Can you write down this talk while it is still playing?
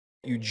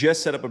You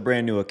just set up a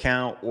brand new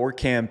account or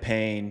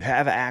campaign, you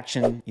have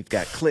action, you've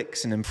got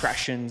clicks and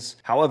impressions,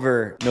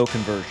 however, no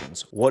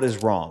conversions. What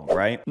is wrong,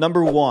 right?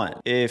 Number one,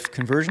 if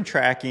conversion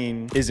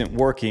tracking isn't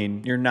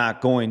working, you're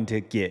not going to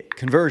get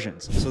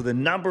conversions. So the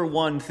number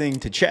one thing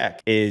to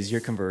check is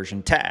your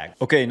conversion tag.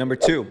 Okay, number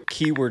two,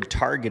 keyword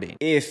targeting.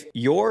 If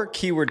your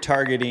keyword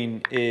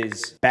targeting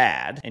is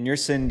bad and you're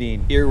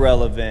sending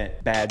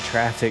irrelevant, bad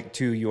traffic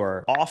to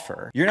your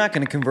offer, you're not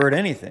going to convert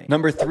anything.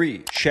 Number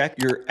three, check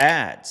your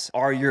ads.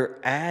 Are your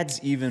ads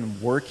even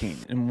working?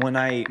 And when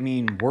I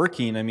mean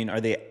working, I mean,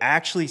 are they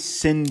actually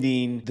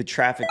sending the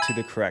traffic to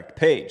the correct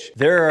page?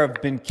 There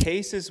have been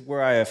cases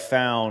where I have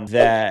found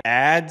that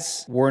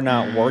ads were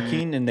not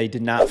working and they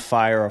did not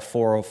fire a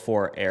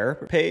 404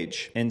 error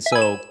page. And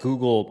so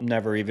Google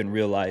never even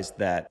realized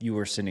that you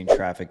were sending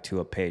traffic to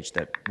a page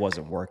that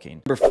wasn't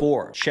working. Number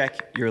four,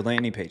 check your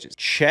landing pages.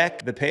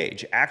 Check the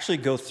page. Actually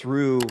go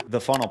through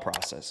the funnel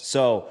process.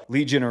 So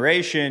lead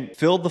generation,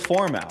 fill the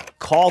form out,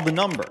 call the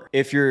number.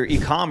 If you're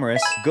e-commerce,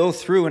 go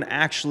through and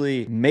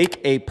actually make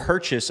a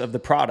purchase of the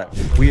product.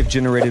 We have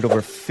generated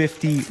over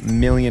 $50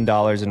 million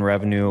in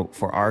revenue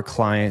for our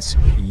clients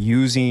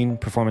using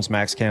Performance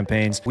Max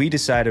campaigns. We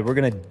decided we're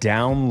going to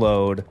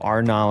download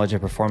our knowledge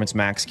of Performance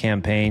Max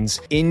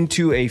campaigns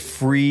into a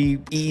free,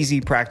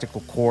 easy,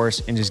 practical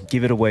course and just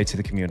give it away to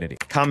the community.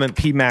 Comment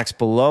PMAX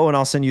below and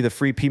I'll send you the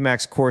free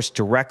PMAX course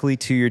directly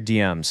to your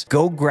DMs.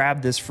 Go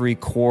grab this free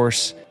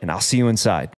course and I'll see you inside.